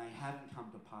 and they haven't come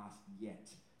to pass yet.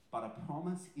 But a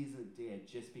promise isn't dead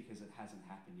just because it hasn't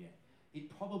happened yet. It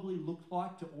probably looked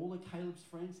like to all of Caleb's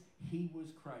friends, he was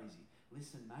crazy.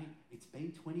 Listen, mate, it's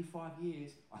been 25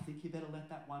 years. I think you better let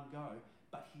that one go.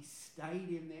 But he stayed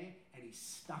in there and he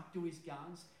stuck to his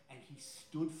guns and he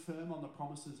stood firm on the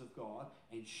promises of God.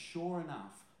 And sure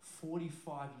enough,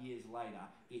 45 years later,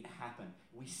 it happened.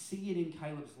 We see it in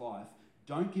Caleb's life.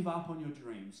 Don't give up on your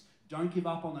dreams. Don't give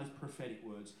up on those prophetic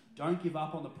words. Don't give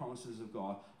up on the promises of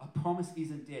God. A promise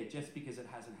isn't dead just because it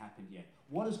hasn't happened yet.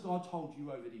 What has God told you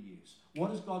over the years? What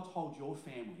has God told your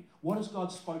family? What has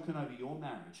God spoken over your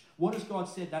marriage? What has God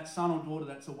said that son or daughter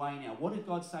that's away now? What did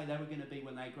God say they were going to be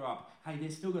when they grow up? Hey,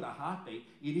 they've still got a heartbeat.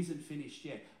 It isn't finished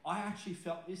yet. I actually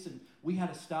felt this, and we had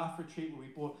a staff retreat where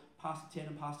we brought Pastor Ted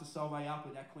and Pastor Solvay up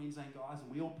with our Queensland guys,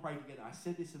 and we all prayed together. I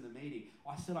said this in the meeting.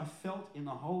 I said I felt in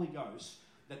the Holy Ghost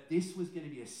that this was going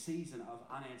to be a season of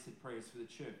unanswered prayers for the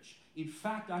church. In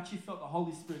fact, I actually felt the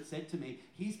Holy Spirit said to me,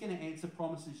 he's going to answer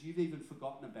promises you've even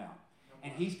forgotten about.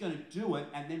 And he's going to do it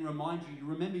and then remind you,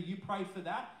 remember you prayed for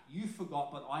that? You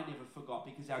forgot, but I never forgot,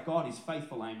 because our God is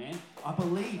faithful, amen? I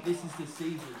believe this is the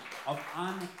season of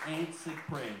unanswered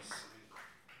prayers.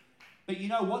 But you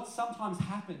know what sometimes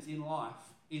happens in life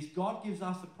is God gives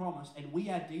us a promise and we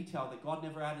add detail that God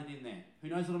never added in there. Who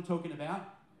knows what I'm talking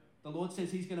about? The Lord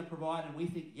says he's going to provide and we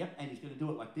think, yep, and he's going to do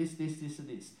it like this, this, this, and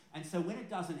this. And so when it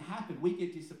doesn't happen, we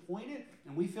get disappointed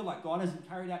and we feel like God hasn't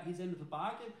carried out his end of the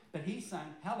bargain. But he's saying,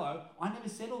 hello, I never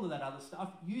said all of that other stuff.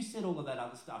 You said all of that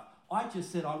other stuff. I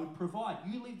just said I would provide.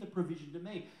 You leave the provision to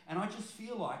me. And I just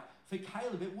feel like for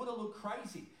Caleb, it would have looked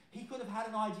crazy. He could have had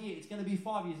an idea. It's going to be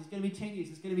 5 years. It's going to be 10 years.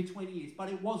 It's going to be 20 years. But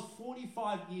it was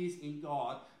 45 years in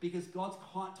God, because God's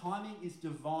timing is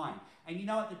divine. And you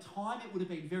know, at the time, it would have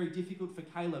been very difficult for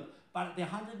Caleb. But at the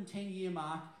 110-year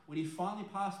mark, when he finally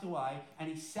passed away and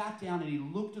he sat down and he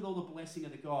looked at all the blessing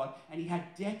of the God, and he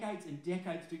had decades and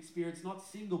decades to experience not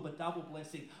single but double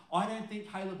blessing, I don't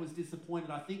think Caleb was disappointed.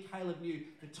 I think Caleb knew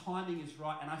the timing is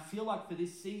right. And I feel like for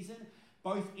this season,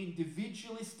 both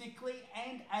individualistically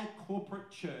and at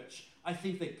corporate church, I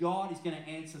think that God is going to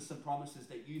answer some promises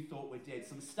that you thought were dead,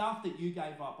 some stuff that you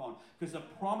gave up on, because a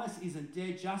promise isn't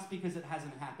dead just because it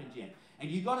hasn't happened yet. And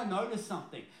you've got to notice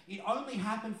something. It only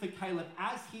happened for Caleb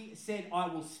as he said, I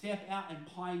will step out and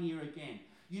pioneer again.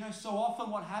 You know, so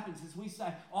often what happens is we say,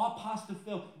 oh, Pastor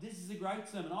Phil, this is a great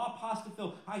sermon. Oh, Pastor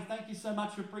Phil, hey, thank you so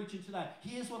much for preaching today.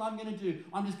 Here's what I'm going to do.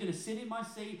 I'm just going to sit in my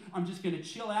seat. I'm just going to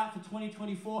chill out for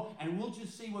 2024, and we'll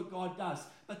just see what God does.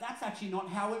 But that's actually not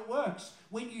how it works.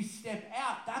 When you step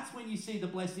out, that's when you see the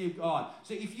blessing of God.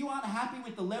 So if you aren't happy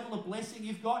with the level of blessing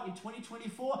you've got in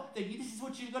 2024, then this is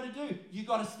what you've got to do. You've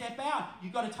got to step out.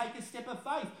 You've got to take a step of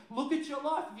faith. Look at your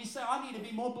life. If you say, I need to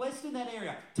be more blessed in that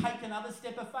area, take another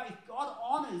step of faith. God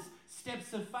honors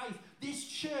steps of faith. This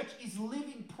church is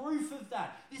living proof of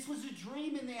that. This was a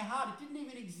dream in their heart. It didn't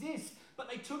even exist. But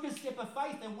they took a step of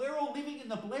faith, and we're all living in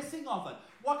the blessing of it.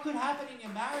 What could happen in your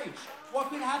marriage?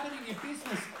 What could happen in your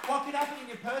business? What could happen in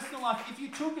your personal life if you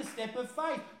took a step of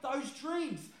faith? Those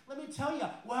dreams. Let me tell you,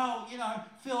 well, you know,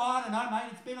 Phil, I don't know,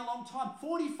 mate, it's been a long time.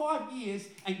 45 years,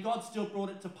 and God still brought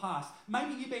it to pass.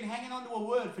 Maybe you've been hanging on to a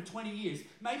word for 20 years.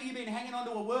 Maybe you've been hanging on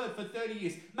to a word for 30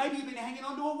 years. Maybe you've been hanging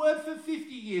on to a word for 50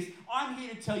 years. I'm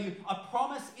here to tell you, a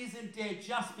promise isn't dead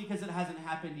just because it hasn't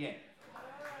happened yet.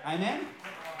 Amen?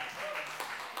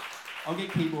 I'll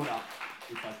get keyboard up,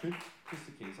 if I could. Just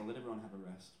the keys. I'll let everyone have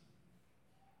a rest.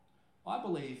 I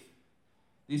believe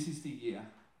this is the year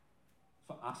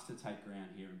for us to take ground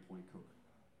here in Point Cook.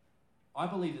 I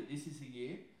believe that this is the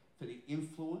year for the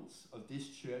influence of this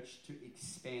church to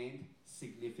expand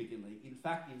significantly. In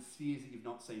fact, in spheres that you've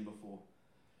not seen before.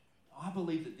 I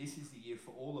believe that this is the year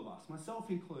for all of us, myself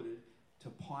included, to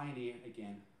pioneer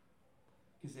again.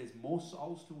 Because there's more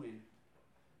souls to win,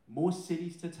 more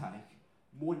cities to take,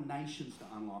 more nations to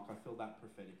unlock. I feel that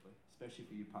prophetically, especially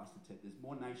for you, Pastor Ted. There's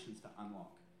more nations to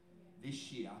unlock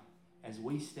this year as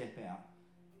we step out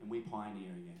and we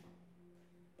pioneer again.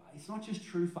 But it's not just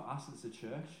true for us as a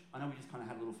church. I know we just kind of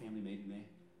had a little family meeting there.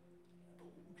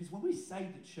 Because when we say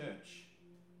the church,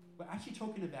 we're actually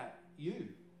talking about you,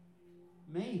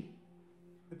 me,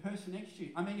 the person next to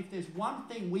you. I mean, if there's one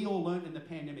thing we all learned in the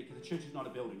pandemic, because the church is not a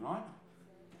building, right?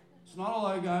 It's not a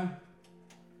logo.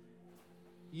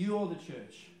 You're the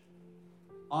church.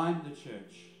 I'm the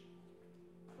church.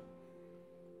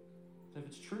 So if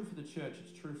it's true for the church,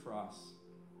 it's true for us.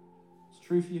 It's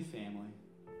true for your family,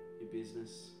 your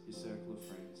business, your circle of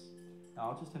friends.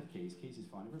 I'll just have keys. Keys is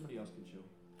fine. Everybody else can chill.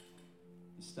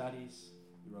 Your studies,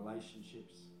 your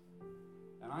relationships.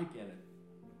 And I get it.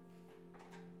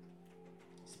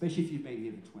 Especially if you've been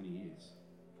here for 20 years.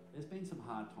 There's been some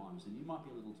hard times and you might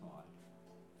be a little tired.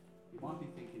 You might be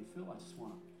thinking, Phil, I just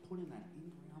want to put in that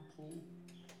in-ground pool,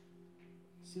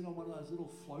 sit on one of those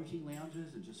little floating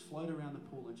lounges and just float around the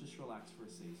pool and just relax for a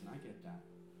season. I get that.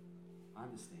 I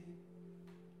understand.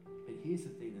 But here's the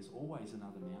thing, there's always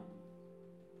another mountain.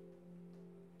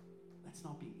 Let's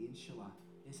not be insular.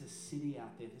 There's a city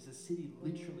out there. There's a city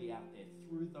literally out there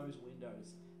through those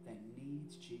windows that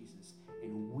needs Jesus.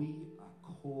 And we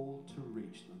are called to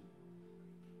reach them.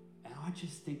 And I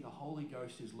just think the Holy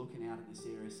Ghost is looking out at this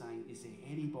area saying, is there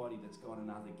anybody that's got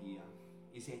another gear?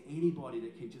 Is there anybody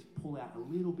that can just pull out a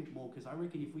little bit more? Because I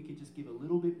reckon if we could just give a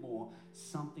little bit more,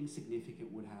 something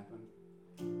significant would happen.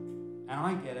 And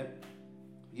I get it.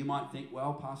 You might think,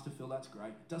 well, Pastor Phil, that's great.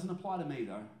 It doesn't apply to me,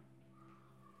 though.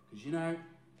 Because, you know,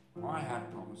 I had a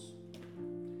promise.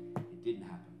 It didn't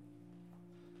happen.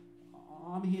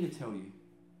 I'm here to tell you,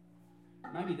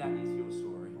 maybe that is your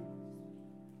story.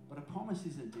 But a promise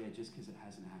isn't dead just because it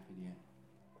hasn't happened yet.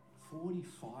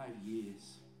 45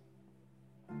 years.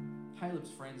 Caleb's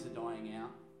friends are dying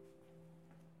out.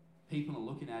 People are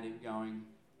looking at him going,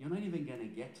 you're not even going to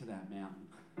get to that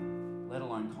mountain, let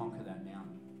alone conquer that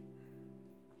mountain.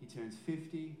 He turns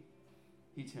 50.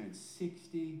 He turns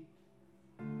 60.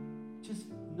 Just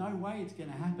no way it's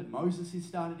going to happen. Moses is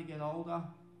starting to get older.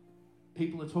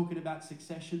 People are talking about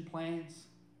succession plans.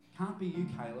 Can't be you,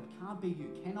 Caleb. Can't be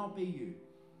you. Cannot be you.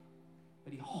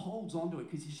 But he holds on to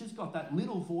it because he's just got that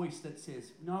little voice that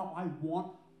says, no, I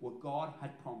want what God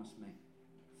had promised me.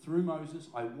 Through Moses,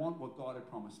 I want what God had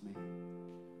promised me.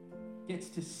 Gets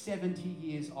to 70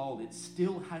 years old. It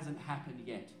still hasn't happened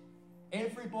yet.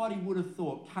 Everybody would have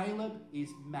thought Caleb is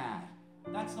mad.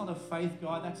 That's not a faith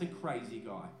guy. That's a crazy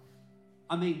guy.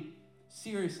 I mean,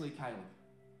 seriously, Caleb,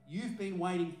 you've been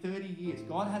waiting 30 years.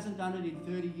 God hasn't done it in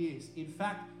 30 years. In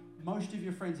fact, most of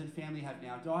your friends and family have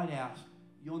now died out.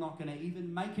 You're not going to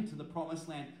even make it to the promised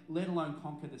land, let alone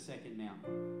conquer the second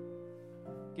mountain.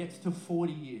 Gets to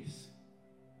 40 years.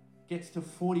 Gets to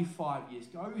 45 years.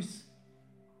 Goes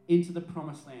into the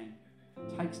promised land.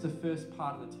 Takes the first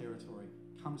part of the territory.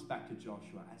 Comes back to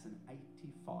Joshua as an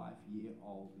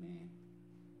 85-year-old man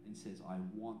and says, I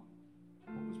want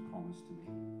what was promised to me.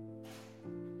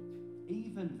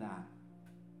 Even that.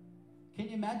 Can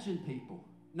you imagine people?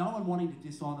 No one wanting to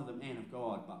dishonor the man of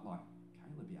God, but like,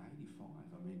 Caleb, you're 85.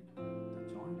 I mean, the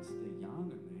giants, they're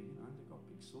young and they've got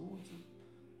big swords and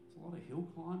it's a lot of hill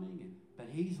climbing. But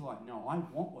he's like, no, I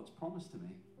want what's promised to me.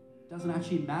 It doesn't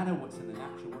actually matter what's in the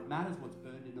natural. What matters is what's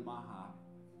burned into my heart.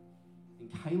 And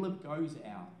Caleb goes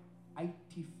out,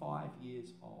 85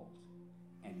 years old,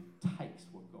 and takes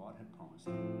what God had promised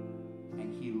him.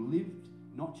 And he lived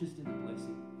not just in the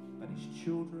blessing, but his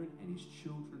children and his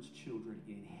children's children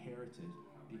inherited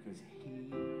because he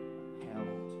held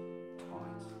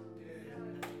tight.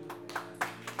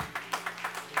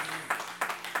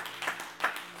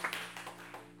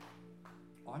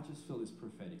 I just feel this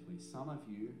prophetically. Some of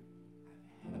you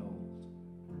have held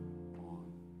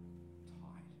on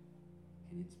tight,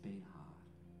 and it's been hard.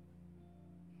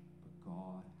 But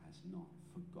God has not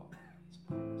forgotten his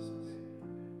promises.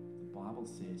 The Bible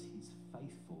says he's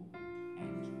faithful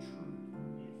and true.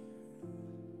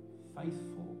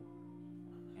 Faithful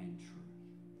and true.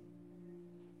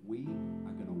 We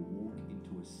are going to walk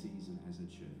into a season as a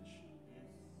church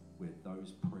where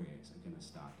those prayers are going to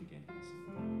start to get answered.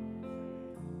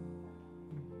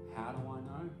 How do I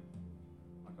know?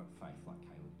 I got faith like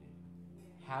Caleb did.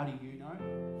 How do you know?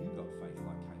 You got faith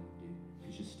like Caleb did.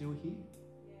 Because you're still here.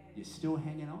 You're still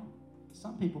hanging on.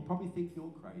 Some people probably think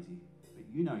you're crazy, but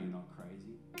you know you're not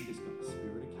crazy. You just got the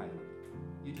spirit of Caleb.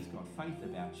 You just got faith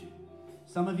about you.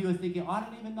 Some of you are thinking, I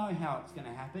don't even know how it's going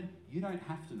to happen. You don't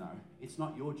have to know. It's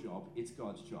not your job. It's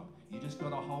God's job. You just got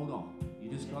to hold on. You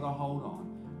just got to hold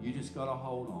on. You just got to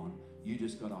hold on. You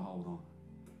just got to hold on.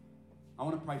 I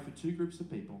want to pray for two groups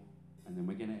of people, and then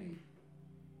we're going to eat.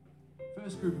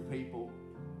 First group of people,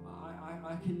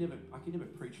 I can never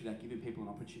preach without giving people an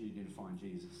opportunity to find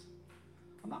Jesus.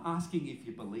 I'm not asking if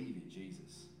you believe in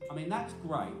Jesus. I mean, that's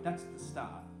great. That's the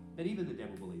start. But even the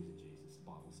devil believes in Jesus, the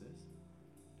Bible says.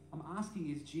 I'm asking,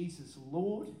 is Jesus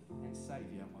Lord and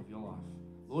Saviour of your life?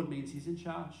 Lord means he's in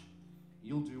charge.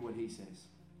 You'll do what he says.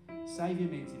 Saviour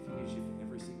means he forgives you for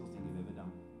every single thing you've ever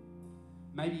done.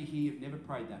 Maybe here you've never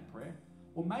prayed that prayer.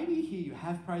 Or maybe here you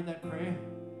have prayed that prayer.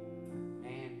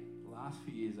 Man, the last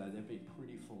few years though, they've been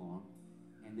pretty full on.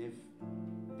 And they've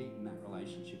beaten that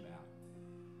relationship out.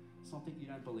 It's not that you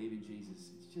don't believe in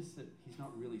Jesus. It's just that he's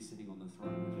not really sitting on the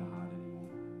throne of your heart anymore.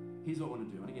 Here's what I want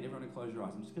to do. I want to get everyone to close your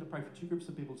eyes. I'm just going to pray for 2 groups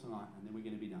of people tonight, and then we're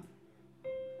going to be done.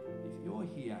 If you're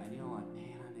here and you're like,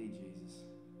 man, I need Jesus.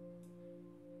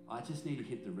 I just need to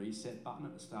hit the reset button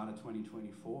at the start of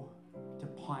 2024 to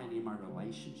pioneer my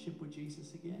relationship with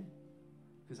Jesus again.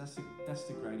 Because that's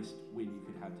the greatest win you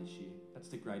could have this year. That's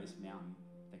the greatest mountain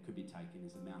that could be taken,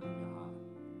 is the mountain of your heart.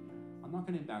 I'm not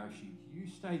going to embarrass you. You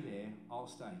stay there, I'll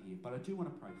stay here. But I do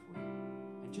want to pray for you.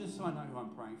 And just so I know who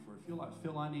I'm praying for, if you're like,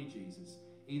 Phil, I need Jesus,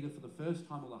 either for the first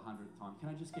time or the 100th time, can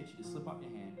I just get you to slip up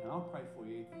your hand and I'll pray for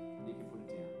you and you can put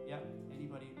it down. Yeah,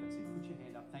 anybody? That's it. Put your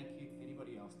hand up. Thank you.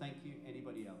 Anybody else? Thank you.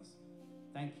 Anybody else?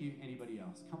 Thank you. Anybody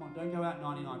else? Come on, don't go out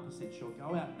 99% sure.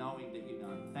 Go out knowing that you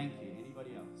know. Thank you.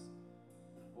 Anybody else?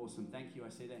 Awesome. Thank you. I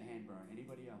see that hand, bro.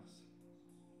 Anybody else?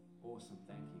 Awesome.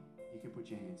 Thank you. You can put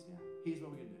your hands down. Here's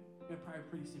what we're going to do. We're going to pray a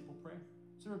pretty simple prayer.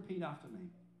 So repeat after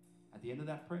me. At the end of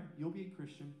that prayer, you'll be a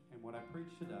Christian, and what I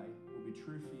preach today will be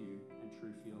true for you and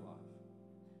true for your life.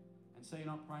 And so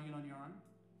you're not praying it on your own.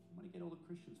 I'm going to get all the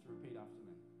Christians to repeat after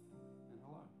me. And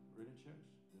hello, we're in a church.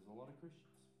 There's a lot of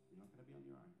Christians. You're not going to be on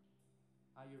your own.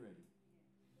 Are you ready?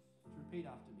 To repeat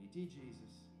after me. Dear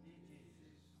Jesus,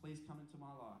 please come into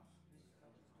my life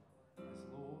as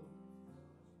Lord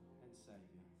and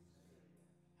Saviour.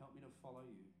 Help me to follow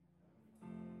you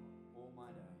all my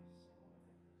days.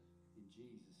 In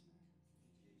Jesus'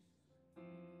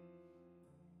 name.